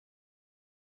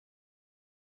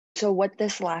so what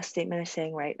this last statement is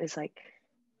saying, right, is like,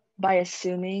 by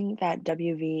assuming that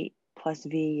WV plus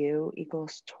VU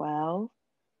equals 12,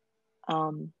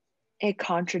 it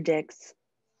contradicts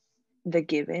the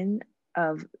given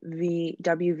of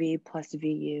WV plus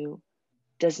VU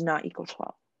does not equal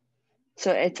 12.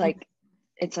 So it's like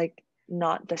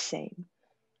not the same.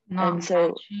 Not And so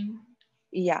matching.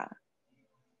 yeah.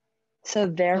 So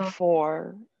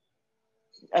therefore,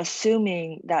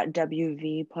 assuming that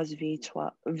WV plus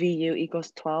VU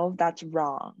equals 12, that's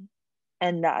wrong.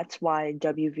 And that's why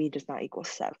WV does not equal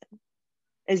 7.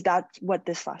 Is that what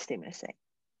this last statement is saying?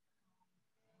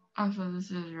 Oh, so this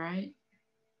is right?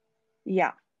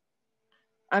 Yeah.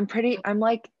 I'm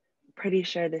like pretty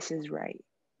sure this is right.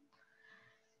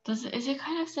 Is it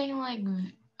kind of saying like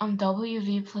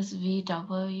WV plus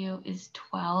VW is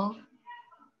 12?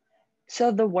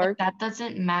 So the work that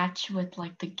doesn't match with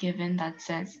like the given that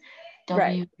says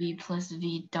right. WV plus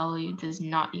VW does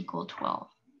not equal 12.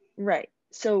 Right.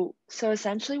 So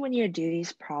essentially when you do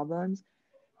these problems,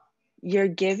 you're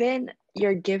given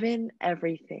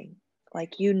everything.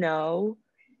 Like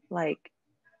like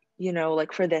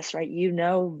for this, right?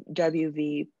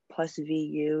 WV plus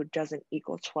VU doesn't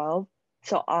equal 12.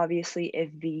 So obviously if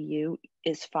VU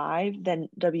is 5, then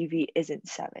WV isn't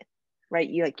 7, right?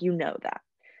 You know that.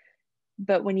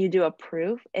 But when you do a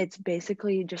proof, it's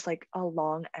basically just like a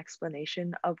long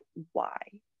explanation of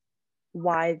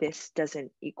why this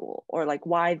doesn't equal, or like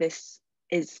why the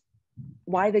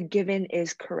given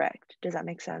is correct. Does that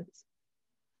make sense?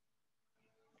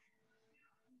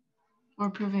 We're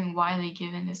proving why the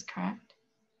given is correct?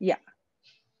 Yeah.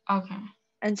 Okay.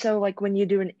 And so like when you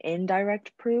do an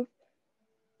indirect proof,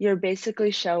 you're basically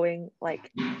showing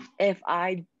like if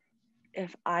I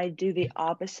do the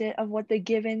opposite of what the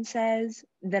given says,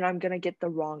 then I'm going to get the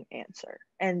wrong answer.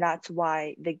 And that's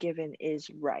why the given is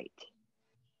right.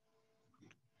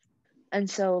 And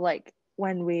so like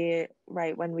when we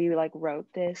like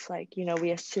wrote this, like,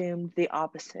 we assumed the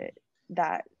opposite,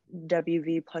 that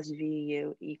WV plus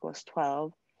VU equals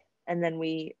 12. And then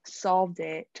we solved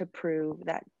it to prove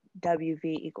that WV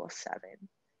equals 7.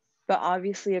 But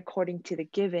obviously, according to the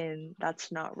given,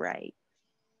 that's not right.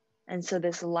 And so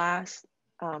this last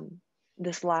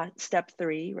step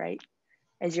 3, right,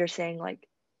 as you're saying, like,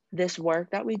 this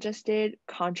work that we just did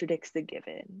contradicts the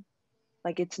given.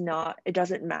 Like it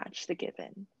doesn't match the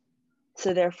given.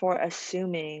 So therefore,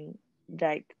 assuming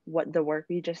like what the work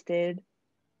we just did,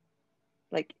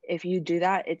 like if you do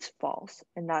that, it's false.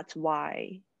 And that's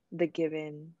why the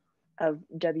given of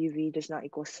WV does not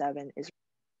equal 7 is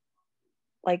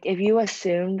like, if you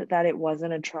assumed that it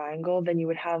wasn't a triangle, then you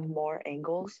would have more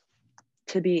angles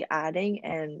to be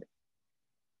adding,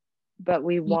 but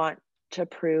we want to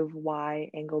prove why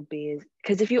angle B is,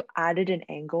 because if you added an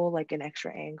angle, like an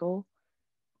extra angle,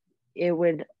 it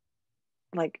would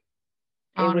like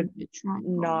it would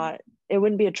not it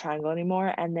wouldn't be a triangle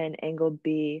anymore, and then angle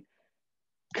B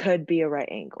could be a right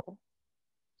angle.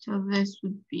 So this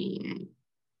would be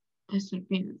the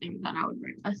thing that I would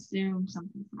assume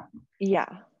something. Yeah.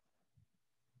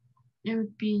 It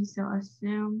would be, so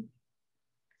assume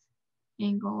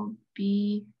angle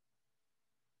B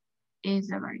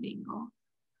is a right angle.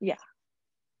 Yeah.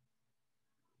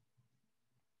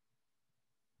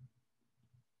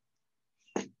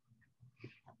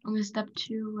 On the step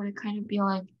 2, would it kind of be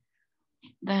like,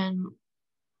 then?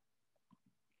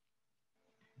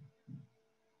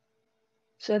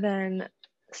 So then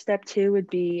step 2 would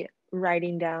be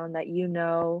writing down that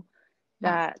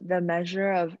that the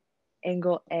measure of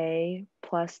angle A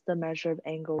plus the measure of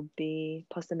angle B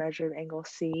plus the measure of angle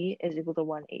C is equal to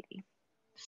 180.